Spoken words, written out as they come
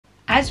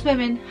As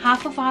women,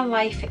 half of our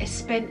life is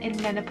spent in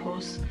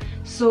menopause,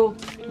 so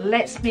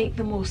let's make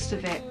the most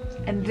of it.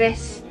 And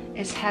this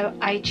is how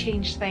I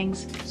changed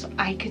things so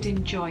I could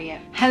enjoy it.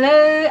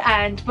 Hello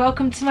and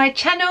welcome to my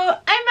channel.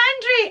 I'm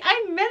Andri.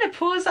 I'm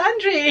Menopause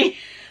Andri.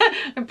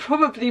 I'm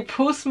probably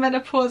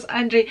post-menopause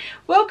Andri.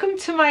 Welcome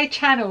to my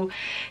channel.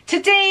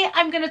 Today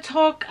I'm going to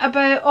talk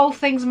about all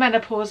things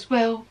menopause.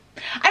 Well,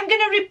 I'm going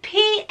to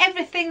repeat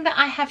everything that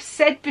I have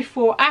said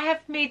before. I have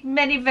made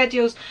many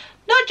videos,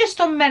 not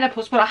just on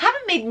menopause. Well, I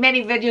haven't made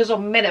many videos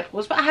on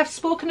menopause, but I have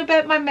spoken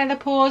about my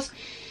menopause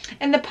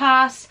in the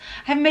past.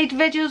 I have made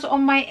videos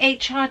on my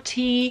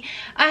HRT.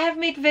 I have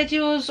made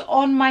videos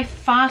on my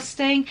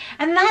fasting,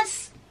 and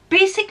that's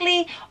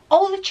basically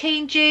all the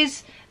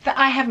changes that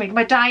I have made,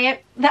 my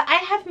diet that I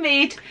have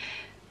made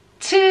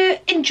to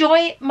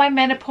enjoy my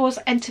menopause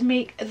and to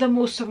make the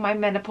most of my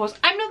menopause.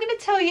 I'm not going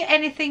to tell you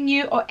anything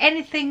new or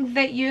anything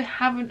that you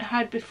haven't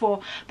heard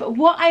before, but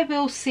what I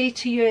will say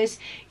to you is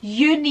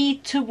you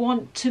need to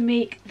want to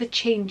make the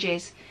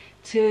changes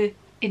to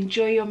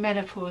enjoy your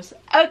menopause.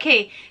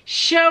 Okay,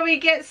 shall we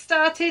get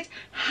started?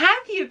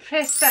 Have you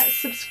pressed that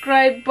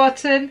subscribe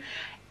button?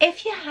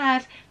 If you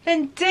have,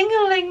 then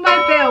ding-a-ling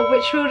my bell,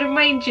 which will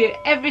remind you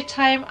every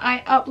time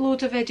I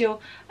upload a video.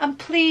 And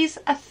please,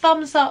 a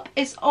thumbs up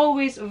is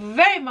always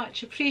very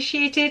much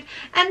appreciated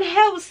and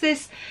helps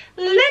this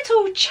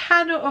little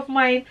channel of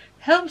mine,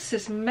 helps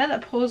this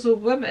menopausal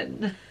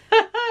woman.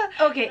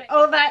 Okay,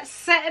 all that's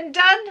said and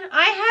done.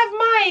 I have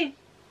my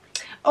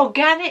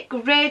organic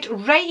red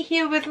right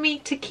here with me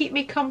to keep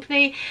me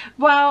company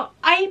while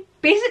I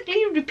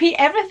basically repeat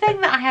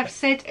everything that I have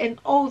said in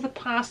all the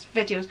past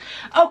videos.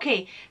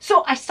 Okay,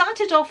 so I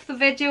started off the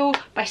video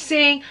by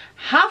saying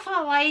half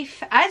our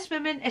life as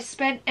women is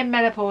spent in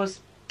menopause,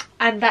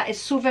 and that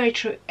is so very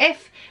true.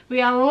 If we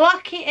are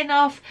lucky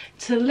enough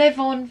to live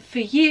on for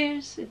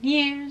years and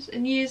years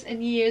and years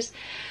and years.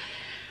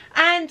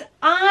 And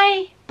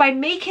by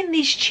making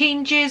these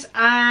changes,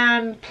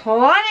 I'm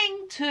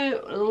planning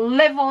to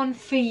live on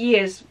for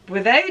years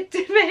without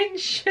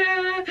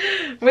dementia,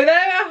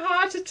 without a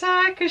heart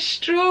attack, a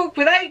stroke,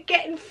 without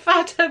getting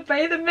fatter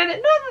by the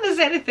minute. Not that there's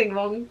anything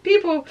wrong.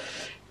 People,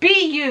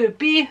 be you,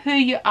 be who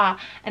you are.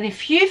 And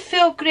if you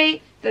feel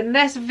great, then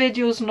this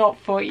video's not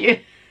for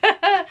you.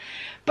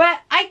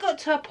 But I got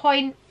to a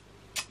point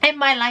in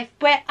my life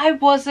where I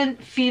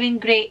wasn't feeling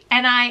great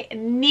and I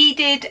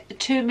needed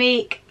to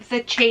make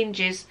the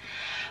changes.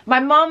 My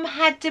mum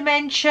had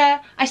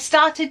dementia. I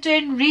started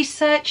doing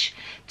research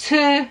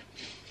to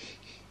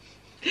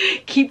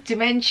keep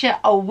dementia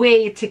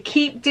away, to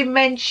keep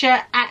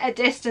dementia at a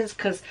distance,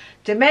 because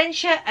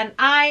dementia and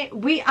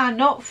we are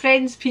not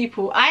friends,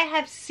 people. I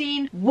have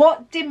seen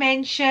what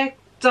dementia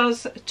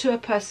does to a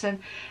person,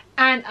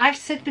 and I've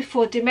said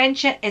before,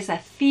 dementia is a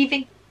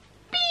thieving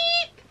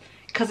beep,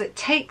 because it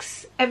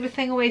takes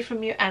everything away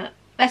from you. And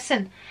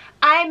listen,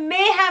 I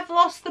may have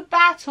lost the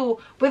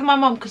battle with my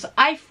mum, because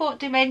I fought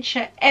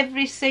dementia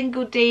every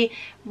single day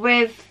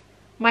with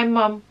my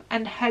mum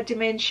and her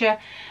dementia,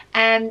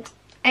 and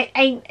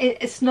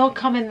it's not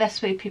coming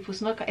this way, people.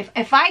 It's not.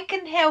 If I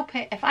can help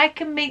it, if I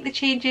can make the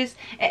changes,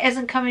 it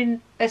isn't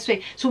coming this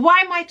way. So why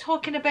am I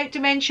talking about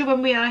dementia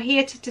when we are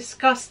here to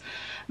discuss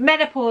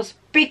menopause?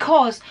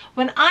 Because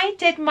when I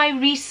did my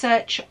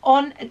research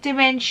on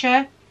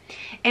dementia,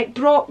 it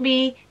brought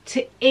me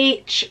to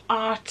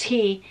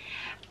HRT,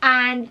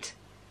 and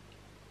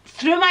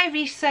through my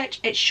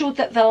research it showed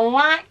that the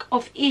lack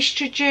of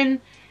estrogen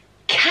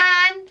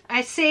can,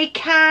 I say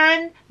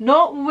can,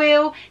 not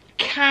will,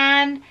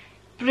 can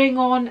bring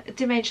on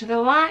dementia. The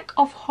lack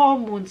of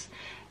hormones,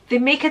 they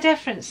make a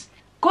difference.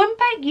 Going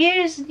back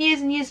years and years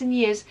and years and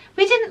years,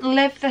 we didn't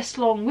live this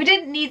long. We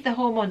didn't need the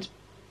hormones.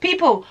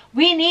 People,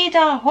 we need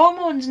our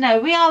hormones now.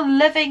 We are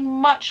living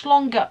much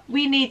longer.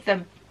 We need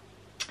them.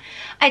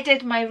 I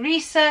did my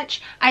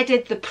research, I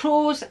did the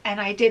pros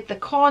and I did the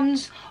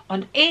cons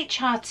on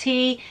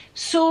HRT.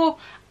 So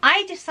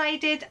I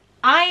decided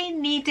I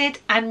needed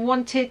and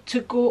wanted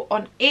to go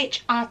on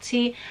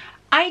HRT.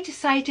 I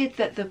decided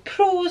that the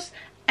pros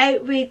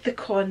outweighed the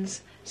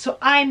cons. So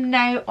I'm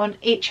now on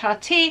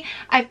HRT.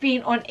 I've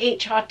been on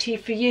HRT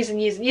for years and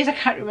years and years. I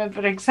can't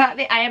remember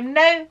exactly. I am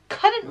now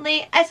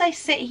currently, as I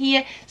sit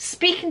here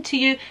speaking to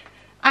you,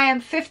 I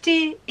am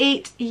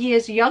 58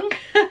 years young.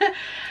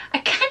 I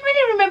can't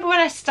really remember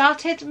when I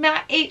started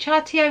my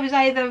HRT. I was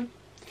either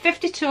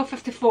 52 or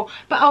 54,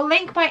 but I'll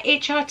link my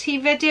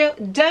HRT video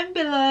down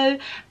below,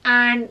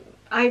 and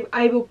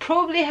I will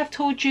probably have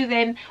told you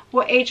then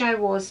what age I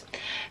was.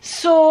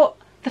 So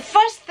the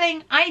first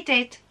thing I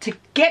did to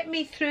get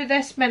me through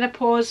this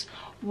menopause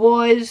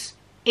was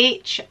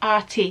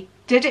HRT.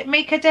 Did it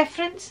make a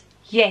difference?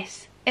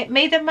 Yes, it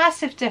made a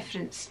massive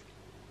difference.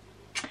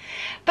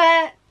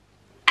 But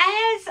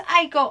as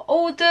I got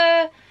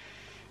older,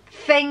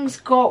 things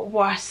got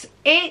worse.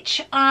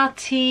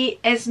 HRT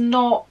is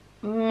not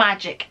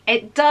magic.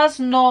 It does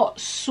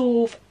not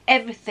solve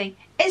everything.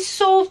 It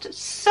solved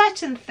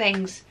certain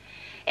things.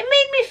 It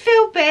made me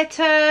feel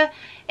better.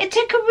 It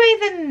took away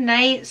the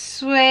night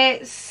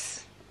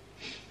sweats.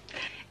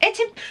 it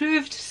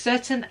improved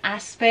certain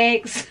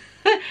aspects.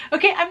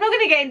 Okay, I'm not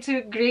going to get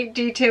into great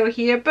detail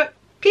here, but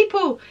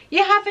people,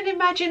 you have an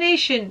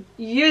imagination,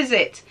 use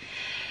it.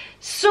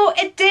 So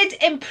it did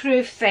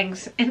improve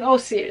things, in all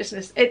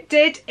seriousness, it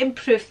did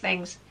improve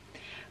things,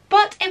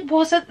 but it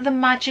wasn't the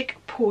magic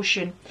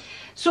potion.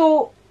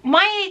 So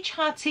my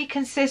HRT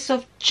consists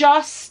of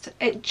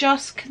it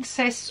just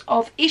consists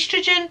of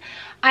estrogen.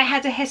 I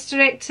had a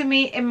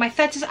hysterectomy in my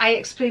 30s. I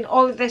explain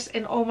all of this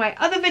in all my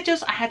other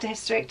videos. I had a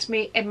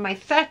hysterectomy in my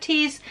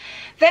 30s.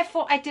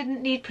 Therefore, I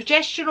didn't need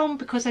progesterone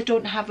because I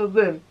don't have a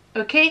womb.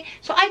 Okay,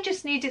 so I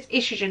just needed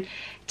estrogen.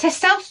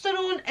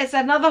 Testosterone is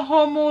another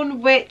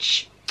hormone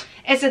which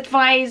is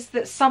advised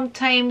that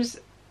sometimes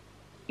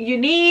you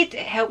need.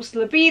 It helps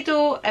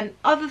libido and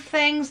other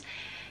things.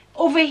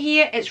 Over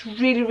here it's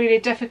really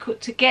difficult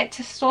to get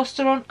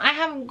testosterone. I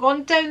haven't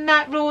gone down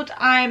that road.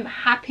 I'm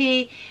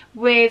happy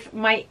with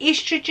my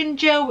estrogen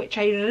gel, which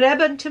I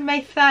rub into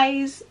my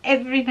thighs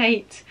every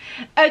night.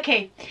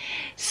 Okay,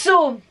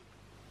 so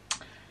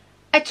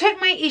I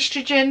took my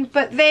estrogen,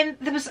 but then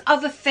there was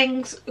other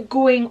things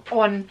going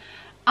on.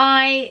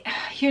 I,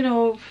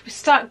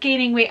 start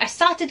gaining weight. I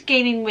started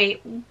gaining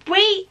weight.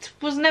 Weight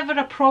was never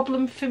a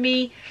problem for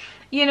me.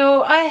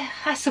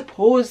 I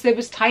suppose there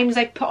was times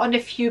I put on a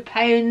few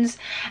pounds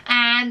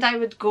and I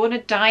would go on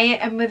a diet,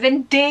 and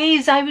within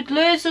days I would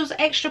lose those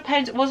extra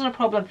pounds. It wasn't a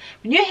problem.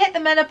 When you hit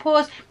the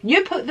menopause, when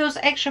you put those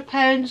extra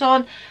pounds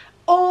on,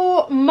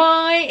 oh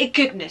my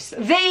goodness,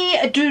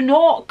 they do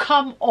not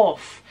come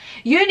off.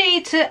 You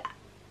need to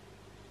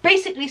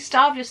basically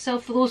starve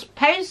yourself for those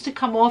pounds to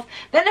come off.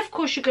 Then of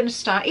course you're going to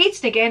start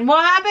eating again.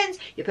 What happens?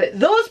 You put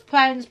those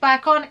pounds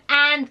back on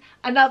and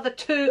another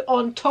 2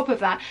 on top of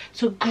that.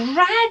 So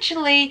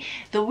gradually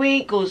the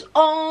weight goes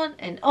on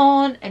and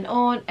on and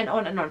on and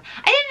on and on.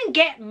 I didn't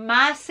get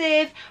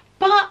massive,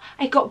 but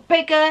I got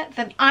bigger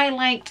than I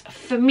liked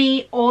for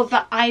me, or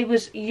that I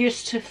was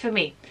used to for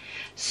me.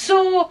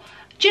 So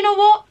do you know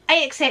what? I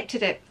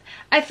accepted it.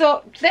 I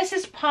thought, this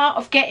is part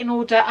of getting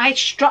older.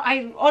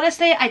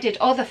 Honestly, I did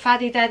all the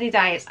faddy daddy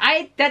diets.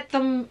 I did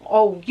them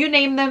all, you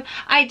name them.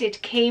 I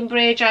did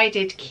Cambridge, I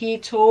did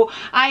keto,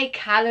 I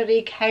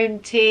calorie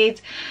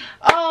counted.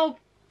 Oh,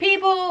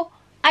 people,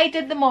 I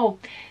did them all.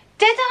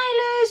 Did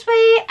I lose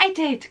weight? I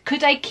did.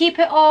 Could I keep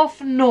it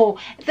off? No.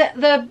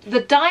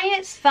 The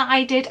diets that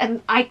I did,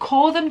 and I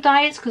call them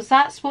diets because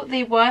that's what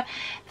they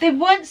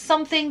weren't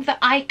something that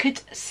I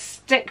could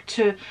stick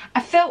to.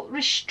 I felt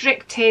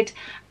restricted.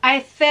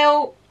 I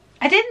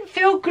didn't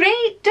feel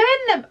great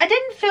doing them. I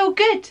didn't feel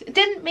good. It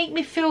didn't make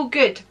me feel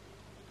good.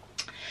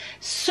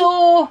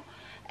 So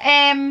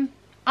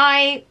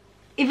I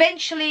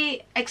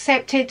eventually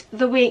accepted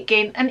the weight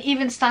gain and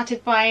even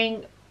started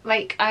buying,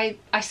 like, I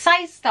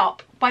sized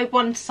up by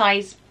 1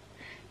 size.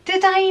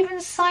 Did I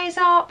even size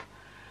up?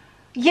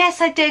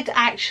 Yes, I did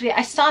actually.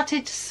 I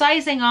started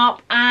sizing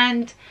up,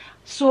 and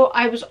so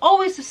I was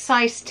always a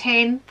size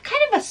 10,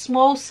 kind of a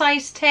small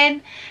size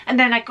 10, and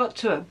then I got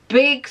to a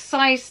big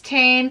size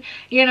 10,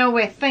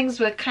 where things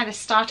were kind of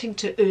starting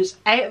to ooze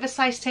out of a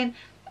size 10.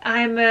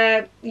 I'm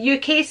a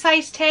UK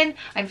size 10,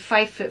 I'm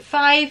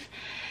 5'5",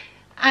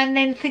 and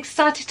then things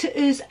started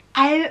to ooze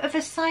out of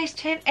a size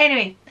 10.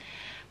 Anyway,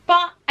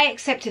 but I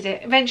accepted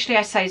it. Eventually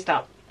I sized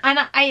up, and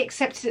I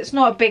accepted it's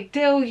not a big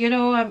deal,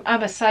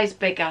 I'm a size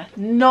bigger,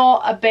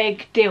 not a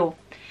big deal.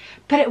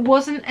 But it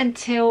wasn't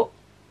until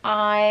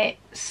I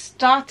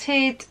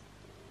started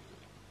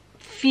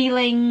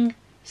feeling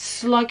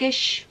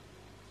sluggish,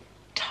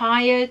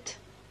 tired,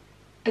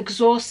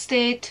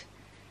 exhausted,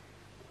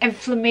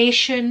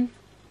 inflammation,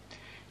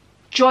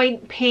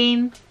 joint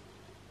pain.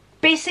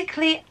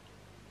 Basically,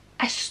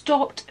 I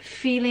stopped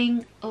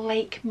feeling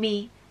like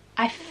me.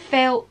 I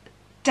felt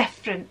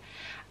different.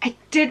 I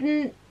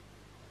didn't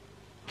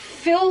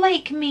feel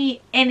like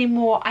me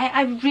anymore.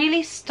 I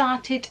really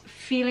started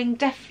feeling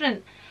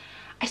different.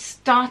 I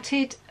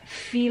started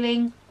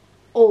feeling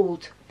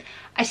old.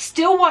 I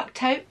still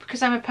worked out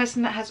because I'm a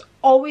person that has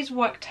always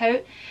worked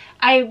out.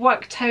 I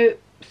worked out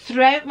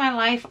throughout my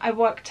life. I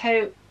worked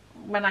out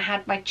when I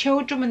had my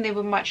children when they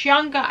were much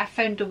younger. I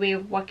found a way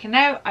of working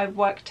out. I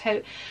worked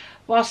out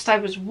whilst I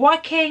was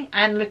working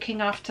and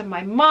looking after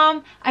my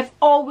mum. I've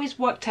always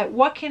worked out.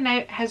 Working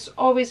out has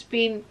always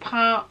been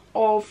part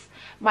of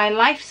my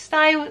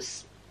lifestyle.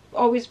 It's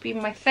always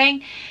been my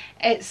thing.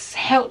 It's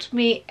helped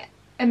me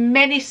in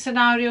many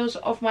scenarios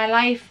of my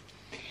life.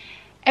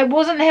 It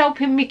wasn't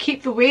helping me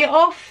keep the weight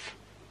off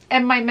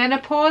in my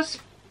menopause.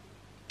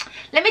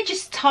 Let me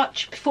just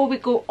touch, before we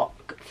go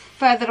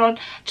further on,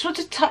 I just want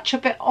to touch a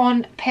bit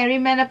on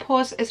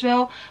perimenopause as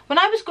well. When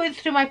I was going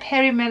through my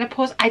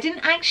perimenopause, I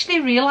didn't actually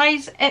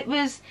realise it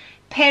was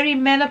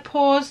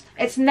perimenopause.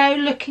 It's now,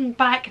 looking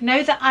back,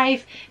 now that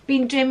I've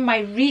been doing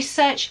my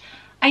research,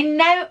 I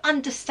now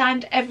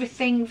understand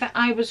everything that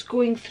I was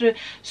going through.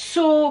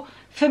 So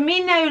for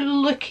me now,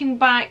 looking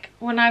back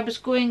when I was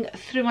going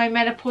through my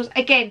menopause,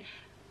 again,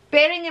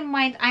 bearing in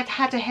mind I'd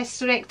had a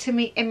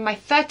hysterectomy in my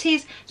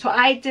 30s, so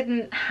I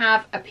didn't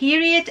have a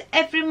period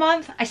every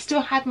month. I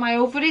still had my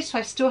ovaries, so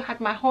I still had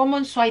my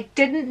hormones, so I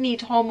didn't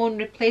need hormone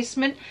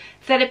replacement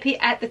therapy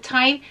at the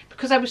time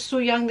because I was so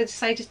young. They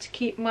decided to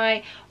keep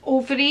my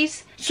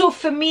ovaries. So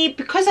for me,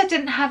 because I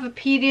didn't have a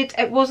period,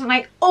 it wasn't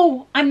like,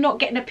 oh, I'm not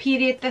getting a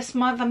period this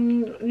month,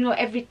 I'm, you know,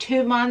 every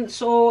 2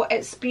 months, or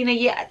it's been a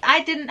year.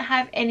 I didn't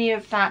have any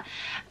of that.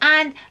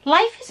 And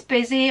life is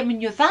busy. I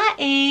mean, you're that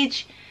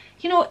age,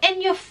 you know,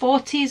 in your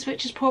 40s,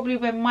 which is probably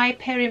when my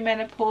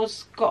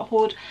perimenopause got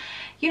hold.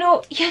 You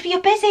know,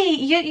 you're busy.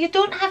 You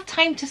don't have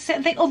time to sit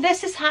and think, oh,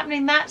 this is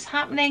happening, that's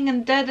happening,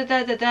 and da da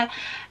da da da.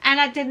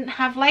 And I didn't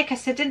have, like I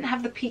said, didn't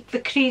have the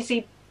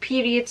crazy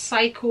period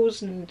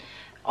cycles and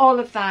all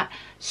of that.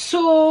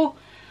 So,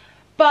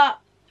 but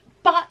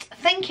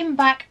thinking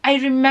back, I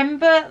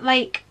remember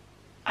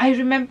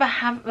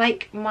having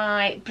like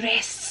my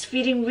breasts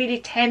feeling really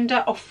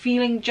tender or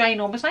feeling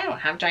ginormous. I don't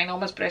have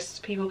ginormous breasts,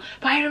 people,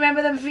 but I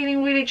remember them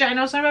feeling really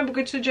ginormous. I remember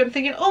going to the gym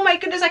thinking, oh my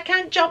goodness, I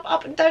can't jump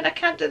up and down, I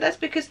can't do this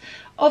because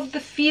of the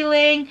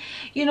feeling.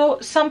 You know,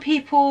 some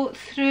people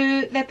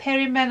through their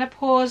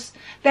perimenopause,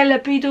 their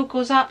libido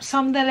goes up,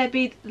 some their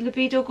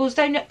libido goes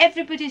down. You know,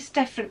 everybody's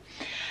different.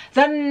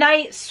 The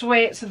night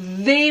sweats,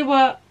 they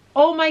were,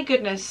 oh my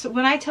goodness,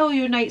 when I tell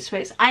you night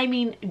sweats, I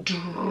mean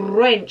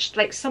drenched,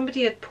 like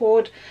somebody had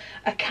poured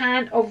a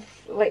can of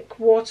like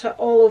water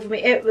all over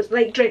me. It was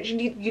like drenched.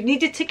 You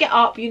needed to get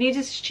up, you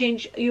needed to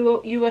change,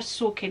 you were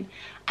soaking.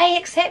 I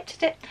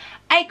accepted it,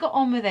 I got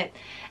on with it,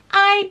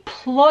 I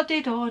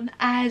plodded on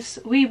as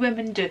we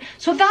women do.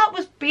 So that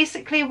was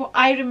basically what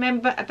I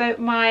remember about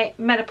my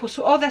menopause.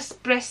 So all this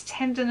breast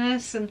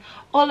tenderness and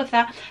all of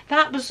that,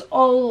 that was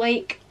all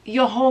like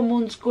your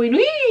hormones going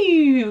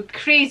wee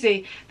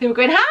crazy. They were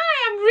going, hi,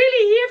 I'm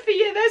really here for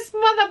you this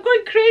month, I'm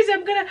going crazy,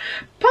 I'm gonna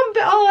pump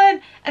it all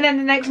in. And then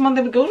the next month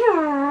they would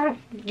go,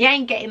 you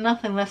ain't getting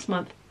nothing this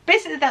month.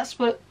 Basically that's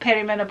what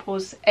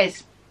perimenopause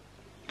is.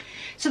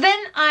 So then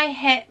I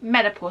hit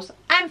menopause,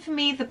 and for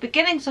me, the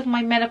beginnings of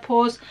my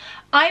menopause,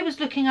 I was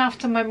looking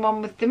after my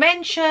mum with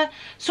dementia,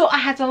 so I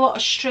had a lot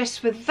of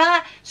stress with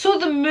that. So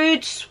the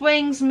mood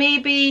swings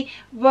maybe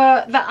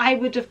were that I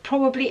would have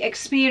probably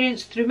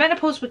experienced through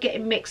menopause were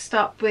getting mixed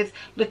up with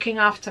looking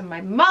after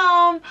my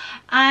mum,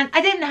 and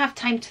I didn't have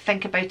time to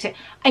think about it.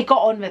 I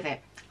got on with it.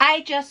 I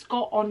just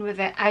got on with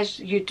it, as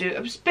you do. I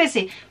was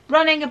busy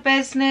running a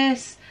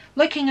business,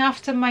 looking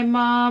after my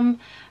mum,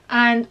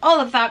 and all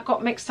of that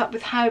got mixed up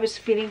with how I was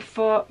feeling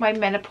for my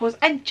menopause,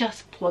 and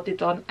just plodded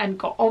on and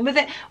got on with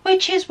it,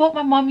 which is what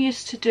my mum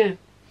used to do,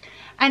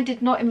 and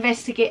did not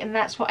investigate, and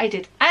that's what I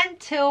did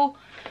until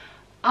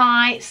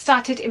I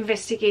started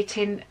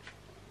investigating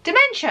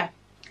dementia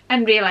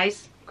and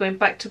realised, going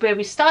back to where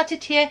we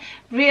started here,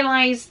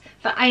 realised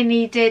that I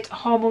needed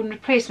hormone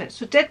replacement.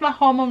 So did my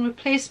hormone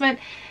replacement.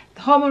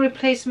 The hormone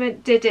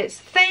replacement did its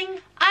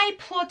thing. I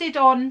plodded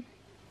on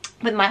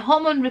with my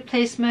hormone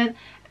replacement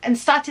and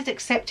started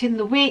accepting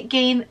the weight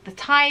gain, the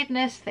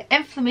tiredness, the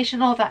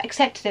inflammation, all that.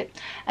 Accepted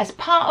it as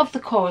part of the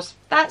cause.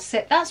 That's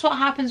it. That's what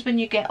happens when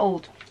you get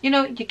old. You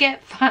know, you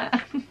get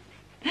fat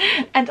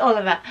and all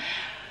of that.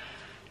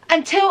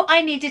 Until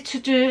I needed to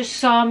do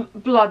some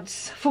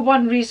bloods for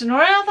one reason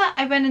or another.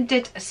 I went and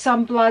did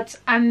some bloods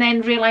and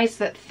then realised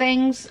that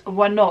things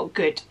were not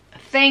good.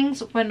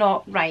 Things were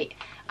not right.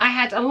 I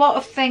had a lot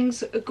of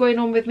things going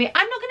on with me.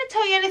 I'm not going to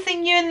tell you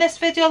anything new in this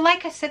video.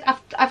 Like I said,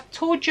 I've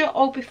told you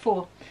all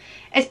before.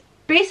 It's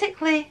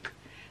basically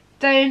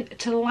down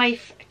to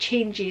life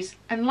changes,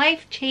 and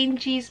life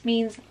changes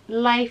means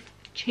life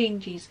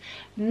changes,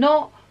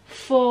 not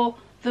for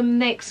the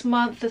next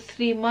month or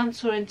 3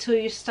 months or until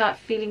you start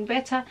feeling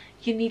better.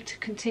 You need to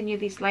continue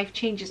these life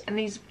changes, and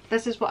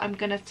this is what I'm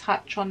going to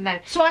touch on now.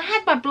 So I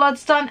had my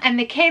bloods done and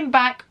they came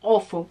back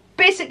awful.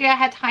 Basically I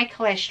had high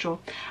cholesterol,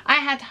 I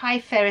had high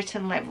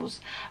ferritin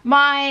levels,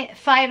 my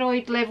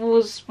thyroid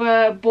levels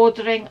were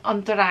bordering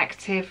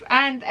underactive,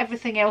 and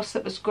everything else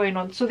that was going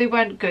on, so they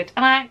weren't good.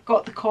 And I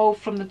got the call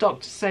from the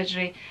doctor's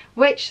surgery,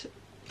 which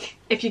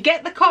if you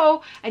get the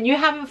call and you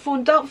haven't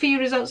phoned up for your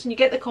results and you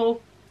get the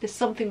call, there's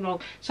something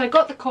wrong. So I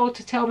got the call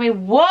to tell me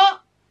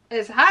what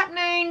is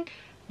happening.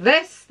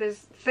 There's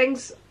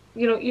things,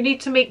 you know, you need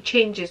to make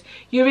changes.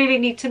 You really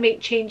need to make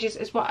changes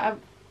is what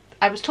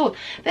I was told.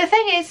 The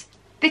thing is,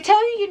 they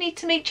tell you need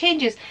to make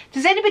changes.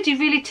 Does anybody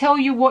really tell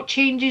you what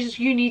changes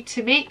you need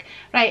to make?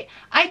 Right,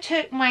 I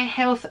took my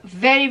health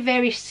very,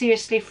 very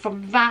seriously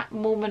from that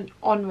moment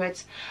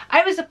onwards.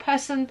 I was a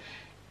person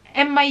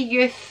in my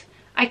youth,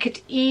 I could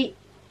eat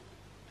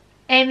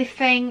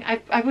anything.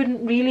 I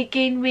wouldn't really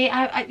gain weight.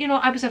 You know,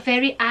 I was a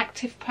very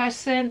active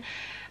person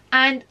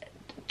and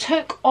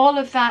took all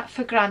of that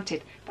for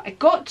granted. But I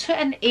got to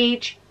an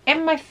age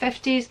in my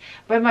 50s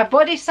when my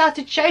body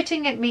started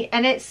shouting at me,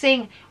 and it's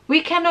saying,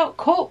 we cannot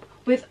cope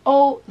with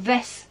all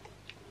this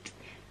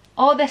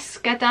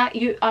skada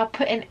you are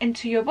putting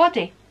into your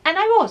body. And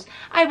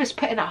I was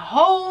putting a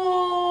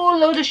whole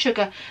load of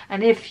sugar.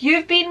 And if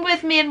you've been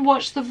with me and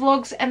watched the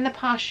vlogs in the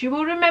past, you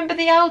will remember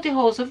the Aldi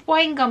hauls of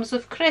wine gums,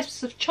 of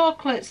crisps, of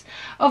chocolates,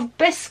 of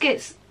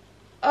biscuits,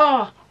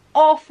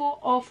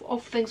 awful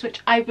things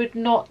which I would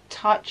not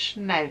touch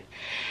now.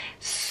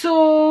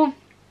 So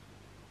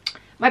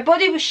my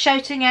body was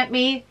shouting at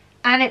me,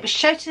 and it was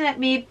shouting at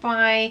me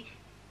by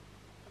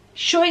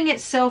showing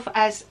itself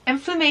as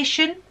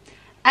inflammation,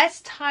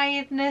 as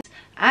tiredness,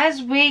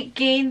 as weight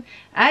gain,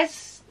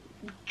 as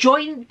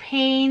joint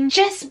pain,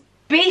 just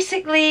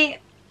basically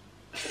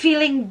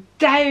feeling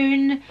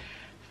down,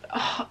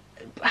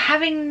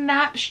 having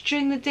naps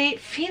during the day,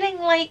 feeling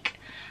like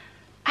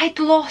I'd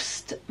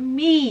lost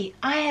me.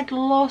 I had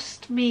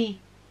lost me.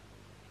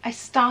 I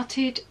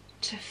started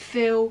to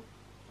feel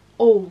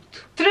old.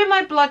 Through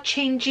my blood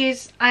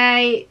changes,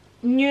 I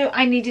knew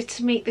I needed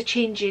to make the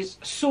changes.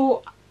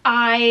 So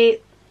I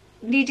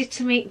needed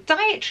to make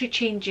dietary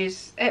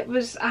changes.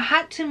 I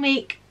had to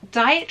make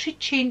dietary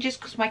changes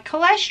because my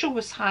cholesterol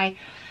was high.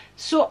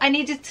 So I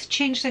needed to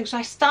change things. So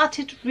I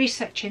started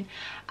researching.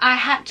 I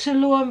had to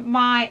lower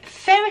my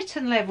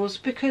ferritin levels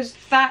because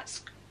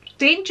that's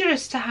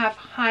dangerous to have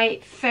high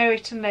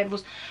ferritin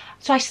levels.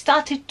 So I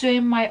started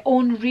doing my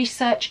own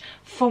research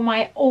for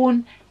my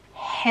own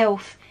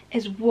health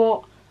is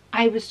what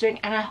I was doing.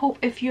 And I hope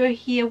if you're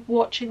here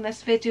watching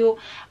this video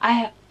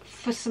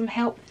for some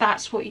help,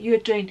 that's what you're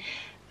doing.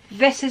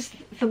 This is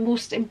the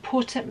most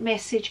important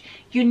message.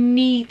 You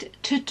need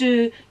to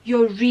do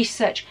your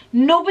research.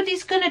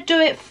 Nobody's going to do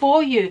it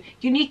for you.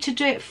 You need to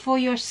do it for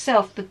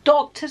yourself. The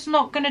doctor's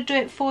not going to do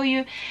it for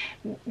you.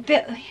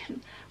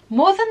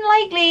 More than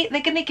likely,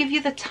 they're going to give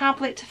you the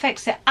tablet to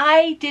fix it.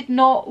 I did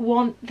not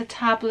want the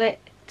tablet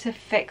to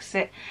fix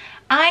it.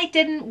 I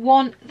didn't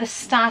want the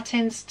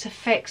statins to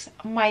fix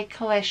my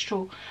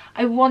cholesterol.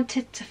 I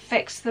wanted to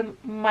fix them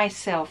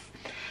myself.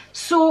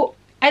 So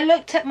I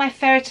looked at my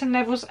ferritin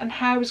levels and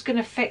how I was going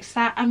to fix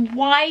that, and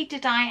why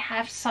did I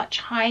have such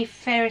high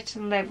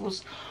ferritin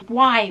levels?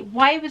 Why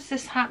was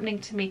this happening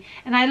to me?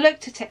 And I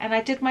looked at it and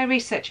I did my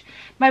research.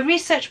 My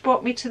research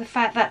brought me to the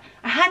fact that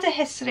I had a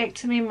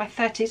hysterectomy in my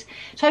 30s,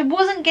 so I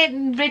wasn't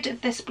getting rid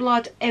of this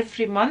blood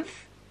every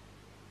month,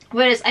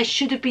 whereas I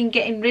should have been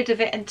getting rid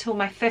of it until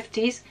my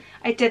 50s.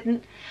 I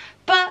didn't,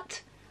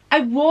 but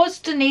I was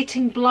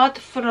donating blood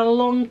for a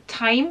long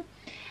time,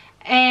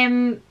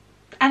 and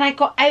I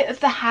got out of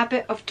the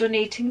habit of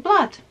donating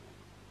blood.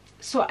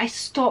 So I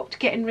stopped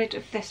getting rid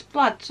of this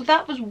blood. So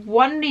that was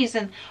one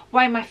reason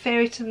why my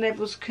ferritin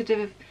levels could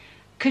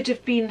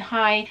have been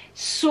high.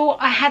 So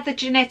I had the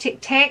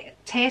genetic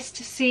test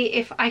to see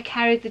if I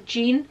carried the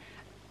gene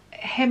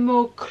I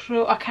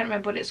can't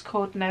remember what it's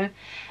called now.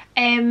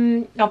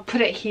 I'll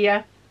put it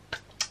here.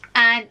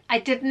 And I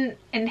didn't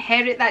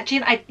inherit that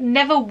gene. I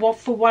never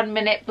for 1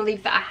 minute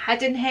believed that I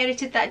had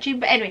inherited that gene.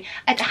 But anyway,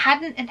 I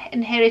hadn't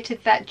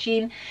inherited that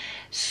gene.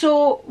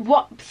 So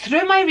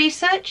through my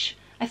research,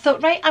 I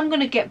thought, right, I'm going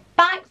to get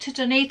back to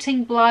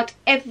donating blood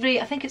I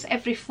think it's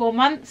every 4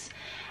 months.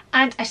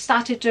 And I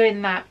started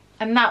doing that.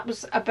 And that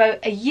was about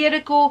a year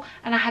ago.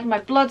 And I had my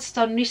bloods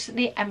done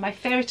recently and my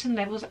ferritin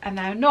levels are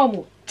now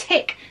normal.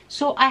 Tick.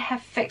 So I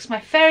have fixed my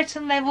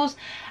ferritin levels.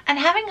 And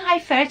having high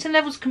ferritin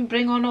levels can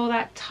bring on all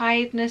that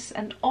tiredness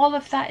and all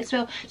of that as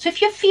well. So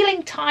if you're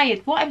feeling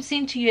tired, what I'm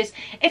saying to you is,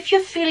 if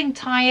you're feeling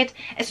tired,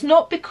 it's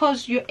not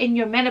because you're in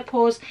your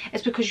menopause,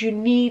 it's because you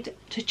need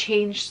to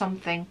change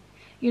something.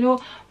 You know,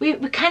 we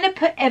kind of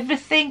put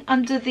everything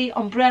under the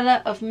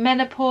umbrella of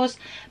menopause,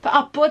 but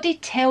our body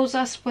tells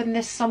us when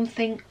there's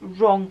something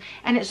wrong,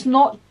 and it's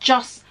not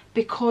just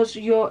because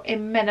you're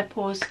in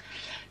menopause.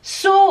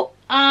 So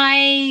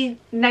I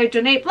now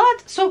donate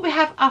blood, so we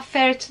have our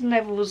ferritin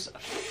levels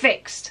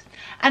fixed.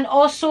 And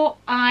also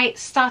I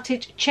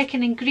started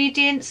checking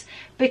ingredients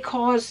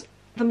because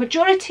the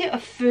majority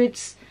of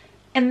foods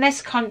in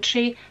this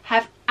country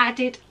have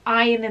added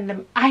iron in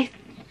them.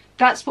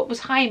 That's what was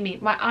high in me,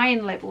 my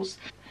iron levels.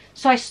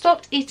 So I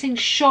stopped eating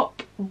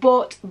shop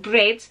bought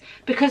breads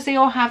because they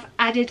all have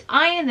added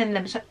iron in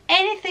them. So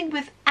anything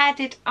with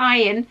added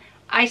iron,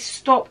 I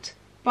stopped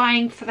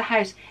buying for the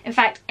house. In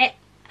fact,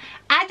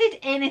 added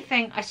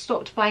anything, I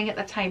stopped buying at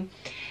the time.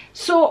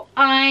 So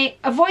I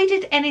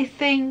avoided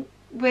anything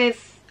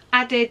with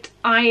added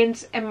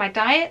irons in my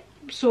diet.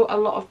 So a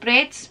lot of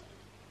breads.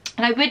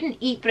 And I wouldn't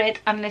eat bread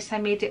unless I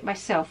made it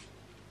myself.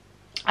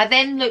 I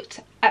then looked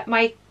at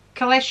my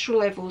cholesterol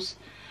levels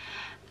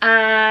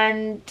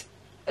and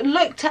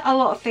looked at a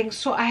lot of things.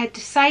 So I had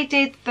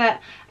decided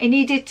that I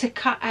needed to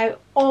cut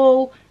out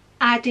all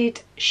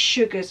added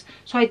sugars.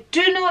 So I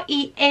do not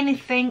eat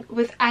anything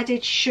with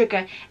added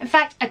sugar. In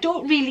fact, I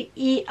don't really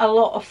eat a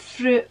lot of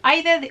fruit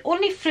either. The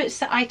only fruits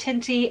that I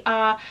tend to eat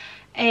are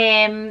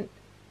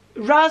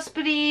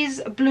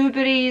raspberries,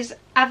 blueberries,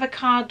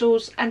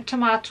 avocados and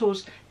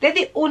tomatoes. They're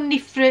the only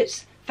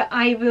fruits that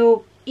I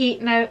will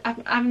eat now.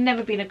 I've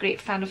never been a great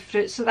fan of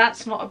fruit, so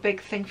that's not a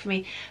big thing for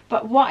me.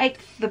 But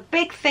the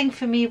big thing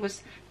for me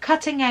was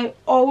cutting out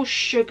all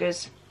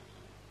sugars.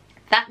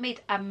 That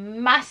made a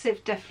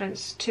massive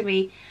difference to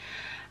me.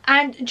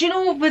 And do you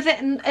know, with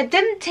it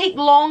didn't take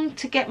long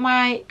to get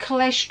my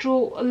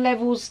cholesterol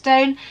levels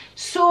down.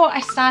 So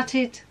I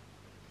started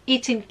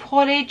eating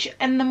porridge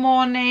in the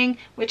morning,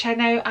 which I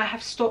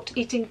have stopped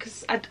eating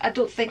because I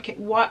don't think it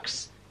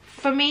works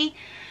for me.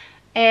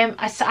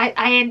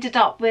 I ended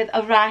up with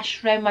a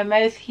rash around my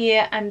mouth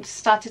here and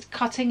started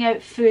cutting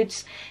out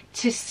foods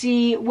to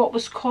see what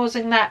was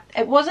causing that.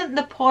 It wasn't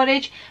the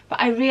porridge, but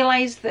I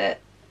realised that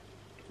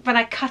when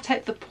I cut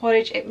out the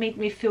porridge it made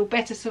me feel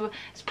better. So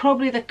it's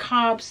probably the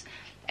carbs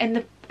in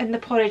the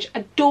porridge.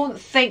 I don't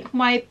think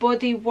my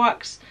body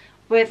works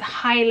with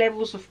high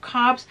levels of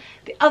carbs.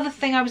 The other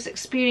thing I was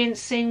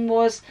experiencing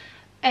was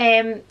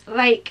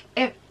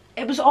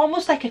it was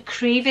almost like a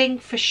craving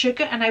for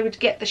sugar, and I would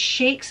get the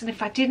shakes, and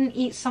if I didn't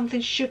eat something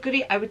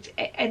sugary I would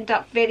end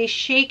up very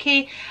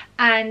shaky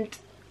and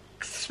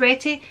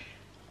sweaty.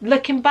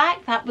 Looking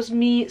back, that was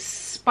me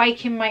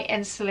spiking my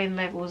insulin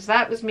levels.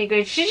 That was me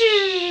going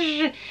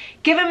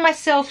giving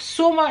myself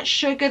so much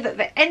sugar that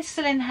the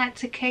insulin had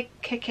to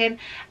kick in,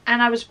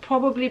 and I was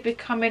probably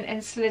becoming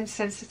insulin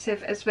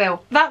sensitive as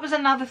well. That was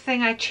another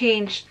thing I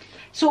changed.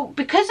 So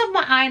because of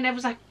my iron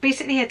levels, I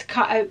basically had to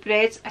cut out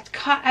breads. I'd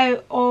cut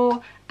out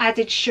all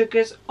added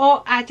sugars,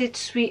 all added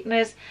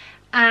sweeteners,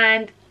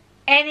 and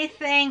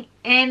anything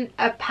in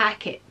a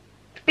packet.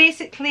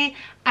 Basically,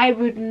 I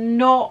would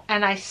not,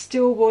 and I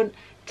still won't,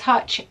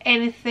 touch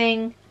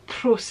anything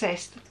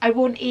processed. I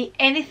won't eat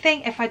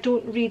anything if I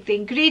don't read the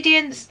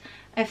ingredients,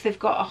 if they've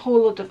got a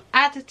whole load of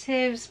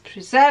additives,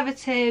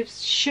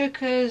 preservatives,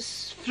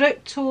 sugars,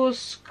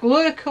 fructose,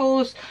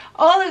 glucose,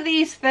 all of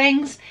these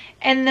things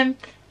in them.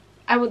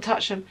 I won't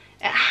touch them.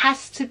 It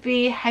has to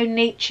be how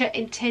nature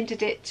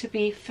intended it to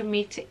be for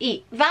me to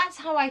eat. That's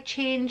how I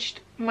changed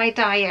my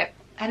diet.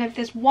 And if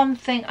there's one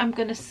thing I'm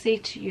going to say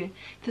to you,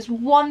 if there's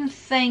one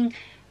thing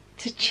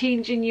to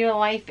change in your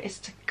life, is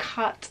to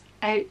cut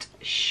out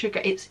sugar.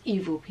 It's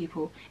evil,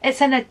 people. It's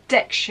an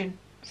addiction.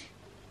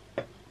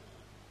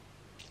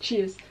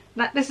 Cheers.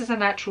 This is a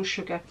natural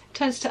sugar.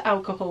 Turns to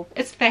alcohol.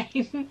 It's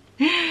fine.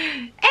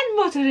 In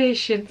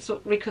moderation, is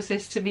what Rico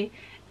says to me.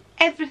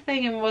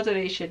 Everything in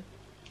moderation.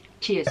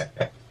 Cheers.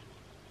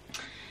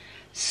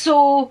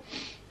 So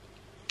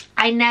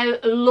I now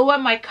lower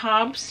my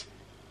carbs.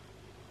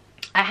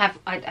 I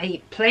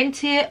eat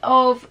plenty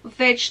of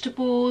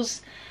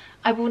vegetables.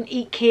 I won't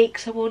eat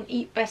cakes, I won't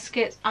eat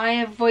biscuits. I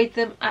avoid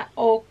them at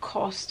all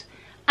cost.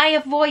 I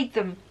avoid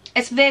them.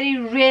 It's very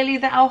rarely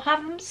that I'll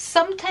have them.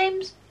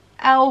 Sometimes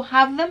I'll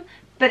have them,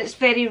 but it's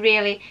very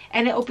rarely,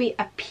 and it'll be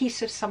a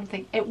piece of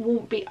something. It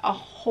won't be a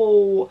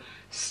whole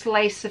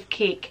slice of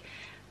cake.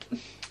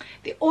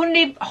 The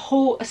only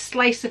whole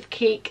slice of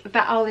cake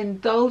that I'll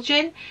indulge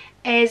in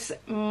is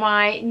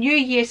my New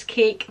Year's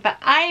cake that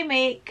I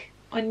make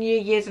on New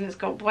Year's, and it's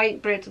got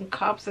white bread and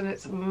carbs, and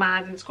it's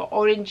mad, and it's got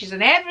oranges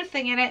and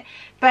everything in it,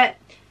 but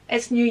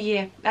it's New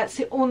Year. That's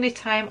the only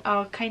time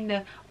I'll kind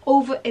of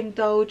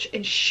overindulge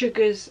in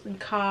sugars and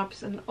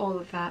carbs and all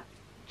of that.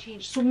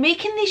 So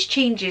making these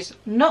changes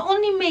not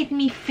only made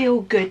me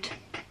feel good,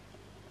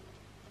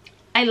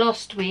 I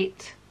lost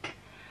weight,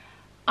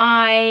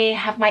 I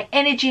have my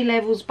energy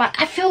levels back,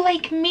 I feel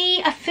like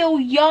me, I feel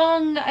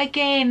young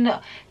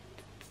again,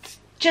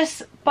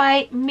 just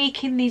by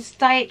making these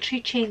dietary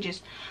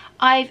changes.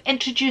 I've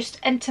introduced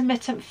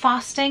intermittent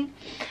fasting.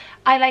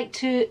 I like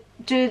to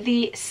do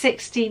the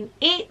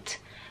 16-8.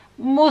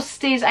 Most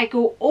days I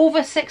go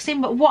over 16,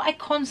 but what I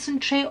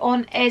concentrate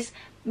on is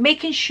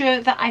making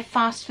sure that I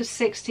fast for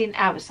 16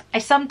 hours. I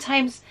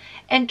sometimes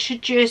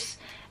introduce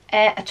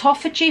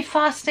autophagy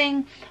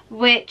fasting,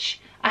 which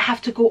I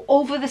have to go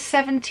over the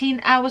 17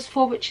 hours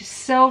for, which is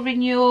cell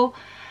renewal.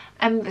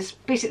 And it's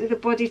basically the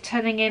body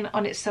turning in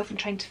on itself and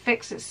trying to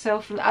fix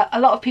itself. A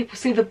lot of people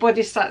say the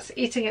body starts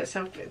eating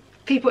itself.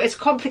 People, it's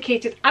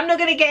complicated. I'm not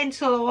going to get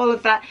into all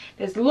of that.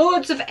 There's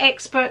loads of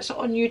experts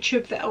on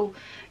YouTube that'll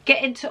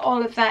get into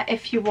all of that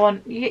if you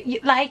want.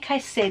 Like I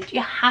said,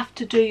 you have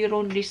to do your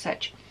own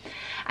research.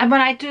 And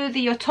when I do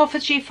the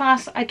autophagy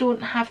fast, I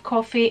don't have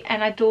coffee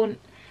and I don't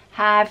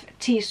have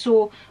tea.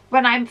 So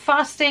when I'm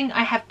fasting,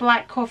 I have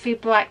black coffee,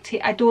 black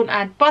tea. I don't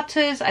add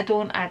butters, I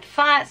don't add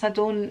fats, I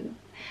don't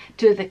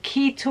do the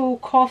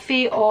keto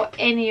coffee or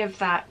any of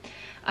that.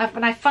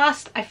 When I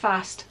fast, I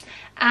fast.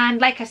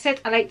 And like I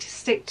said, I like to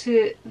stick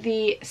to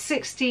the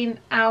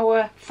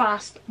 16-hour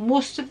fast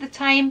most of the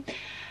time.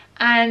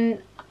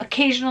 And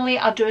occasionally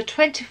I'll do a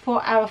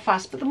 24-hour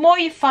fast. But the more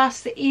you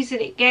fast, the easier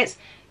it gets.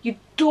 You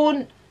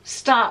don't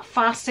start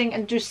fasting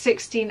and do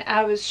 16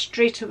 hours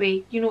straight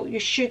away. You know, you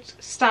should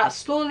start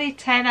slowly,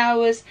 10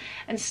 hours,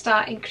 and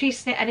start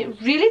increasing it. And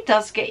it really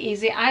does get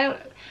easy. I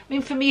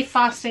mean, for me,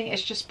 fasting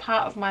is just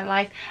part of my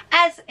life,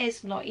 as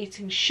is not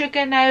eating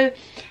sugar now,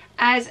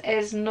 as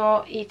is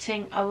not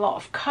eating a lot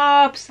of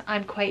carbs.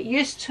 I'm quite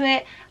used to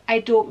it. I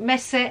don't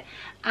miss it,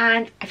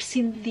 and I've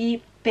seen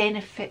the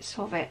benefits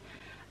of it.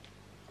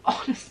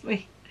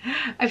 Honestly,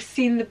 I've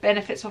seen the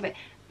benefits of it.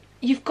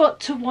 You've got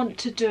to want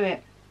to do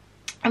it,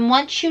 and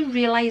once you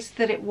realize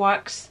that it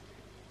works,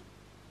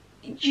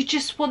 you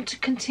just want to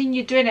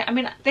continue doing it. I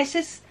mean, this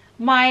is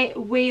my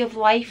way of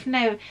life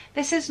now.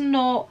 This is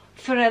not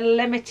for a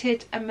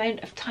limited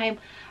amount of time.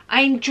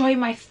 I enjoy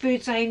my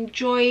foods. I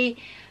enjoy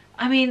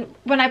I mean,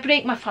 when I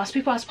break my fast,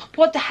 people ask,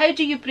 how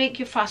do you break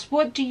your fast?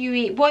 What do you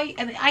eat?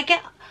 And I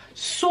get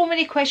so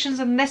many questions,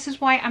 and this is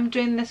why I'm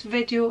doing this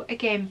video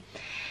again.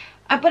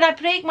 When I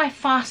break my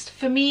fast,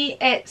 for me,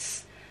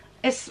 it's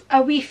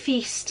a wee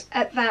feast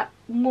at that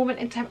moment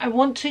in time. I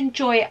want to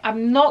enjoy it.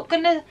 I'm not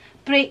going to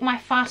break my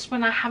fast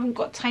when I haven't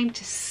got time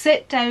to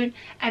sit down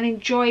and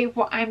enjoy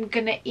what I'm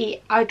going to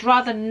eat. I'd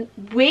rather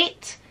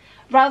wait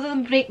rather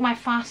than break my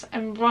fast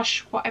and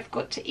rush what I've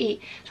got to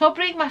eat. So I'll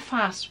break my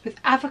fast with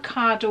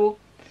avocado,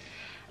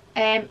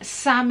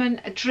 salmon,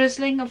 a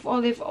drizzling of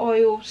olive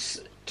oil,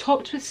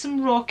 topped with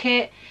some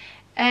rocket,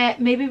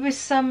 maybe with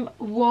some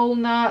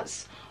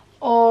walnuts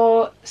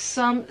or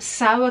some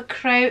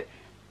sauerkraut.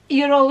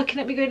 You're all looking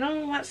at me going,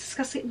 oh, that's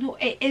disgusting. No,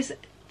 it is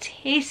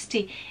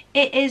tasty.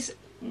 It is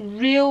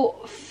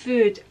real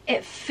food.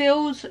 It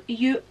fills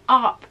you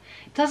up.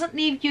 It doesn't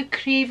leave you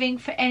craving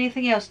for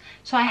anything else.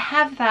 So I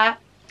have that,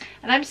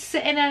 and I'm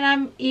sitting and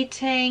I'm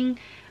eating.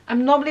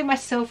 I'm normally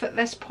myself at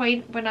this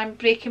point when I'm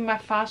breaking my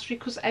fast.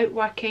 Rico's out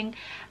working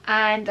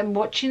and I'm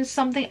watching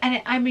something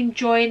and I'm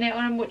enjoying it, or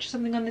I'm watching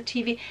something on the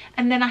TV,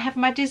 and then I have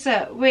my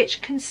dessert,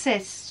 which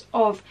consists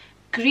of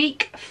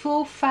Greek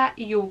full-fat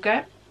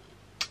yogurt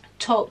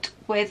topped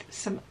with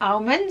some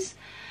almonds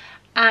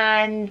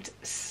and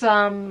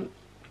some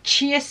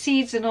chia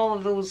seeds and all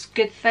of those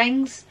good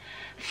things,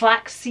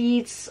 flax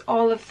seeds,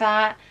 all of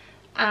that,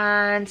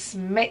 and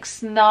some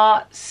mixed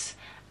nuts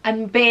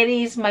and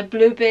berries, my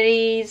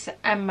blueberries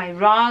and my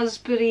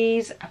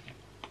raspberries,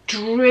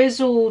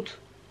 drizzled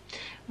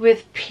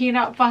with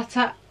peanut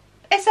butter.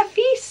 It's a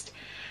feast.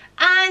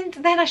 And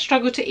then I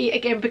struggle to eat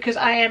again because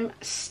I am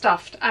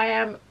stuffed. I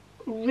am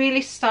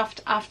really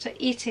stuffed after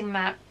eating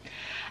that.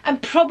 And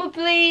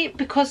probably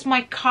because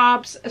my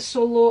carbs are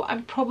so low,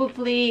 I'm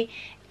probably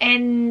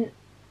in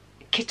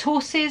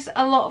ketosis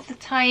a lot of the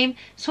time,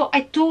 so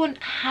I don't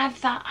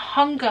have that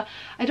hunger.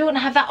 I don't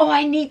have that, oh,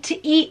 I need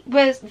to eat.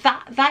 Whereas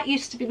that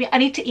used to be me. I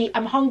need to eat,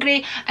 I'm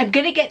hungry, I'm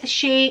gonna get the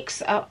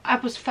shakes. I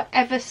was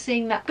forever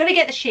saying that, I'm gonna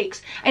get the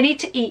shakes, I need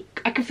to eat,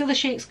 I can feel the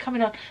shakes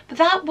coming on. But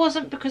that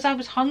wasn't because I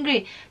was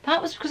hungry,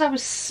 that was because I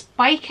was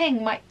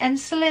spiking my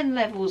insulin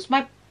levels.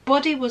 My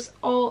body was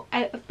all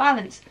out of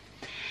balance.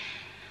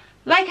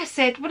 Like I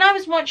said, when I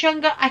was much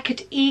younger, I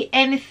could eat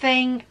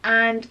anything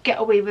and get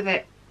away with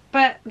it.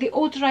 But the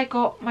older I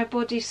got, my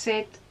body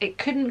said it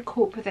couldn't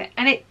cope with it.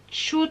 And it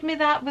showed me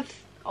that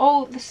with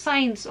all the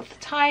signs of the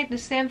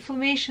tiredness, the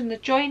inflammation, the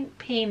joint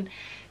pain,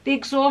 the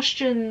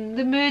exhaustion,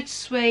 the mood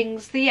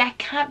swings, the I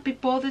can't be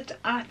bothered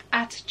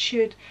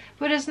attitude.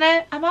 Whereas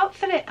now, I'm up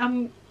for it.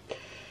 I'm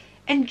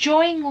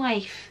enjoying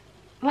life.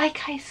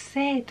 Like I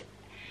said,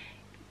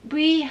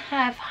 we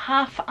have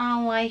half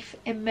our life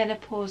in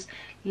menopause.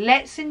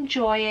 Let's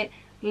enjoy it.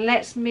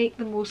 Let's make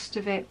the most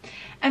of it.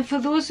 And for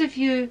those of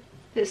you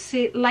that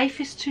say life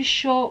is too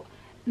short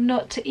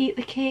not to eat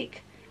the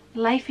cake,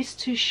 life is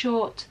too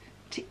short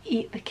to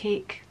eat the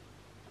cake.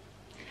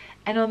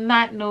 And on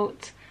that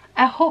note,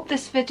 I hope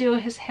this video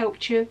has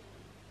helped you.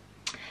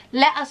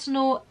 Let us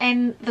know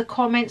in the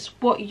comments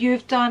what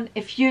you've done,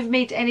 if you've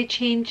made any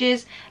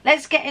changes.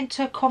 Let's get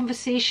into a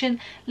conversation.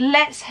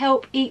 Let's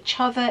help each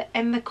other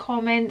in the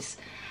comments.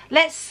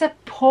 Let's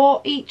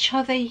support each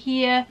other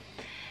here,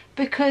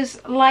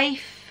 because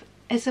life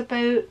is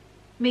about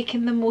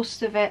making the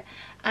most of it.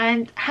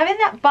 And having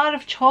that bar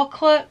of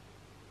chocolate,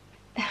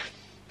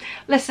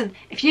 listen,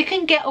 if you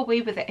can get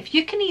away with it, if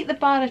you can eat the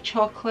bar of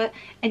chocolate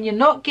and you're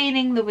not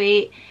gaining the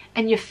weight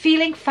and you're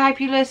feeling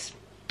fabulous,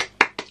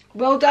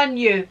 well done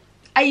you.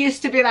 I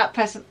used to be that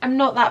person. I'm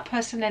not that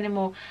person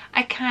anymore.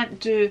 I can't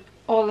do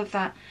all of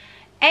that.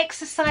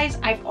 Exercise,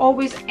 I've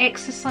always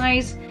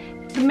exercised.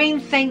 The main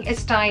thing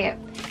is diet.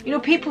 You know,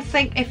 people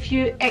think if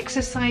you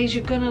exercise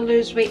you're gonna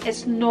lose weight.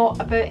 It's not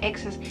about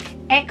exercise.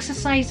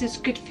 Exercise is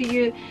good for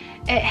you.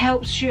 It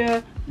helps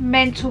your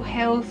mental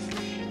health.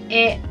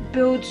 It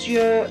builds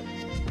your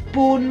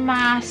bone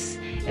mass.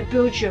 It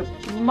builds your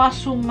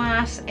muscle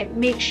mass. It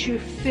makes you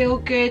feel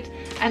good,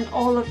 and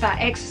all of that.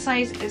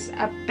 Exercise is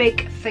a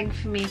big thing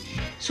for me.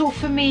 So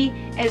for me,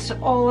 it's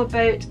all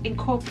about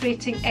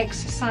incorporating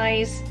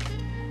exercise,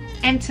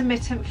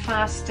 intermittent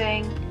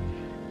fasting,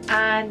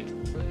 and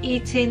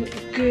eating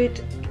good,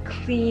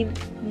 clean,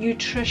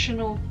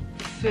 nutritional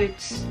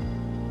foods.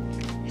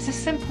 It's as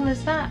simple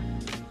as that.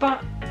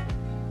 But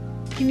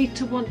you need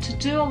to want to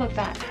do all of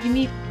that. You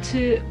need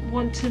to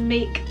want to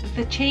make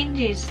the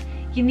changes.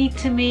 You need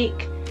to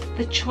make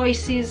the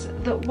choices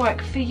that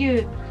work for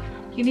you.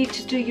 You need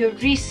to do your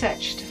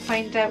research to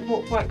find out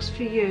what works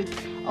for you.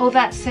 All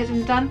that said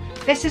and done,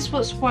 this is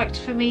what's worked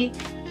for me.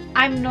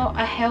 I'm not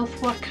a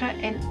health worker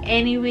in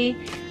any way.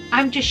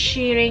 I'm just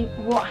sharing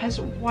what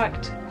has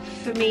worked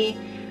for me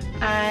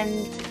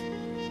and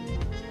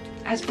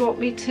has brought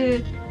me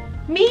to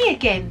me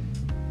again,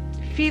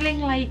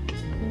 feeling like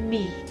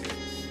me.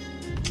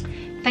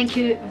 Thank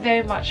you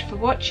very much for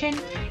watching.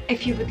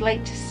 If you would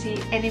like to see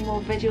any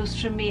more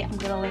videos from me, I'm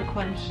going to link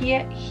one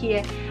here,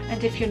 here,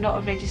 and if you're not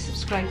already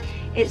subscribed,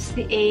 it's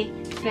the A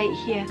right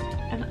here.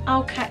 And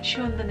I'll catch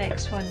you on the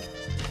next one.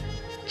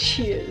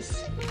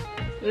 Cheers.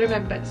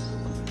 Remember,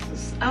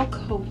 What's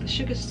alcohol? The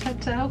sugar's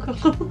turned to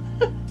alcohol.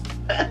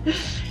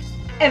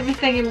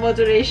 Everything in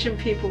moderation,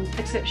 people,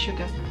 except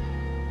sugar.